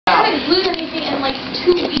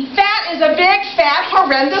That is a big, fat,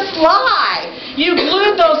 horrendous lie. You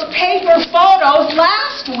glued those paper photos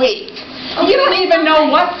last week. You don't even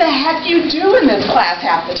know what the heck you do in this class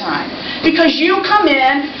half the time. Because you come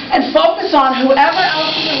in and focus on whoever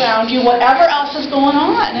else is around you, whatever else is going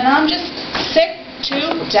on. And I'm just sick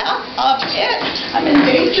to death of it. I'm in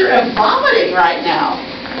danger of vomiting right now.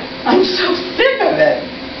 I'm so sick of it.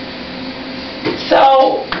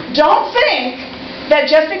 So don't think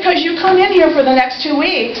that just because you come in here for the next 2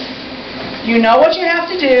 weeks, you know what you have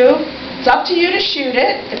to do. It's up to you to shoot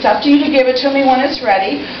it. It's up to you to give it to me when it's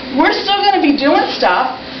ready. We're still going to be doing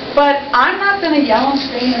stuff, but I'm not going to yell and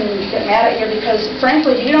scream and get mad at you because,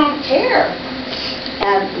 frankly, you don't care.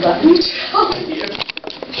 And let me tell you,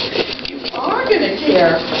 you are going to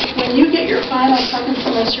care when you get your final second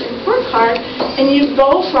semester report card and you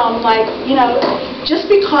go from, like, you know, just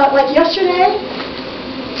because, like yesterday,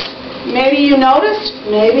 maybe you noticed,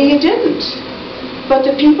 maybe you didn't. But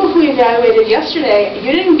the people who evaluated yesterday,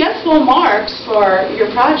 you didn't get full marks for your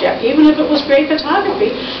project, even if it was great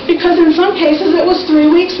photography, because in some cases it was 3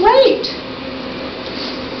 weeks late.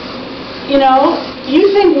 You know, you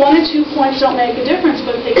think 1 or 2 points don't make a difference,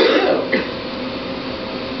 but they do.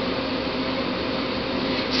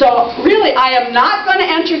 So really, I am not going to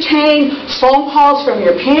entertain phone calls from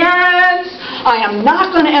your parents. I am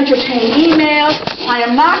not going to entertain emails. I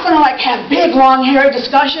am not going to have big, long, hairy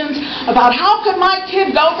discussions about how could my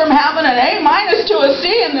kid go from having an A- to a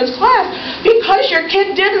C in this class because your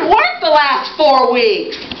kid didn't work the last 4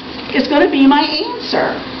 weeks. It's going to be my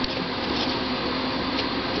answer.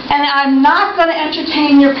 And I'm not going to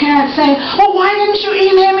entertain your parents saying, oh, why didn't you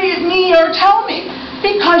email me or tell me?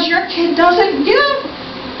 Because your kid doesn't give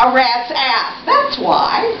a rat's ass. That's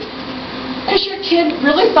why. Because your kid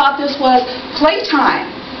really thought this was playtime.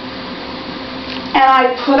 And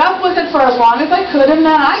I put up with it for as long as I could, and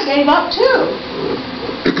then I gave up too.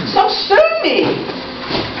 So sue me.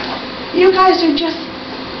 You guys are just...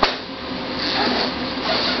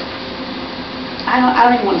 I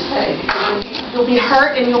don't even want to say. You'll be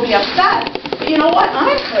hurt and you'll be upset. But you know what?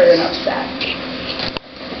 I'm hurt and upset.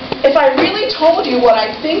 If I really told you what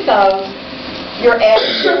I think of your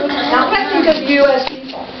attitude, not what I think of you as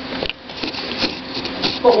people,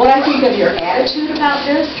 but what I think of your attitude about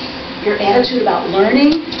this, your attitude about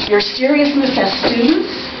learning, your seriousness as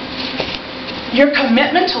students, your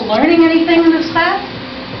commitment to learning anything in this class,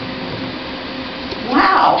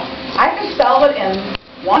 wow, I can spell it in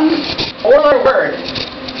 1 4-letter word.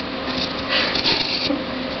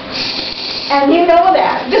 And you know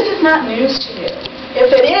that. This is not news to you.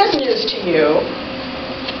 If it is news to you,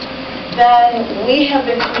 then we have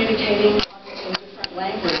been communicating in different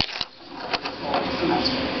language this whole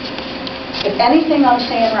semester. If anything I'm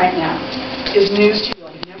saying right now is news to you,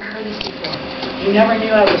 you've never heard this before, you never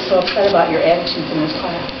knew I was so upset about your attitudes in this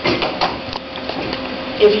class.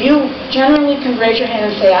 If you generally can raise your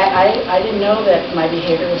hand and say, I didn't know that my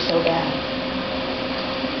behavior was so bad,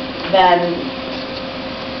 then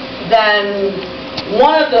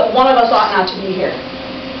one of us ought not to be here.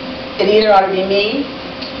 It either ought to be me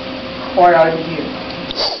or it ought to be you.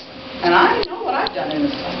 And I know what I've done in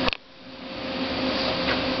this class.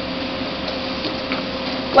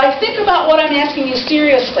 Like, think about what I'm asking you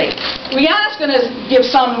seriously. Rihanna's going to give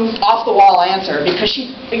some off-the-wall answer because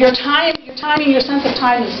your timing, your sense of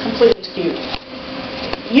time is completely skewed.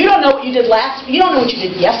 You don't know what you did you don't know what you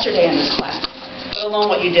did yesterday in this class, let alone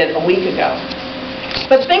what you did a week ago.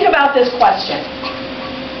 But think about this question.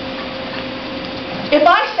 If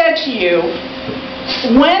I said to you,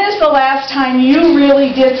 when is the last time you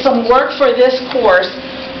really did some work for this course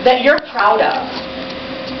that you're proud of?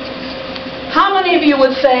 How many of you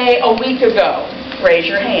would say a week ago? Raise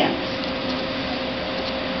your hands.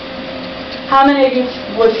 How many of you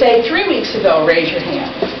would say 3 weeks ago? Raise your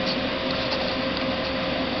hands.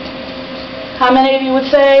 How many of you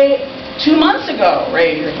would say 2 months ago?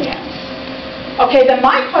 Raise your hands. Okay, then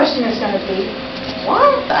my question is going to be,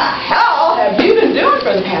 what the hell have you been doing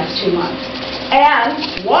for the past 2 months?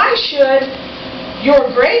 And why should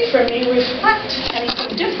your grade for me reflect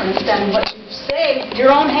anything different than what you say,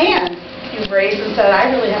 your own hand, you've raised and said, I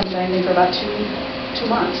really haven't done anything for about two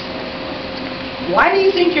months. Why do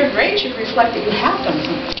you think your grade should reflect that you have done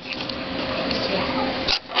something?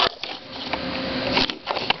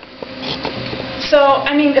 So,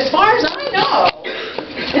 I mean, as far as I know,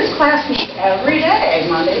 this class meets every day,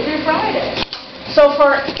 Monday through Friday. So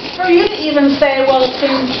for you to even say, well, it's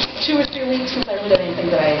been 2 or 3 weeks since I really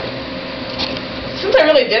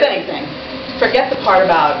did anything forget the part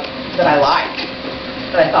about that I liked,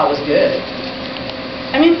 that I thought was good.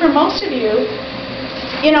 I mean, for most of you,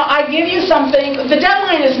 I give you something. The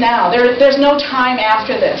deadline is now. There's no time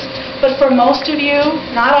after this. But for most of you,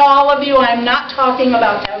 not all of you, I'm not talking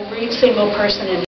about every single person in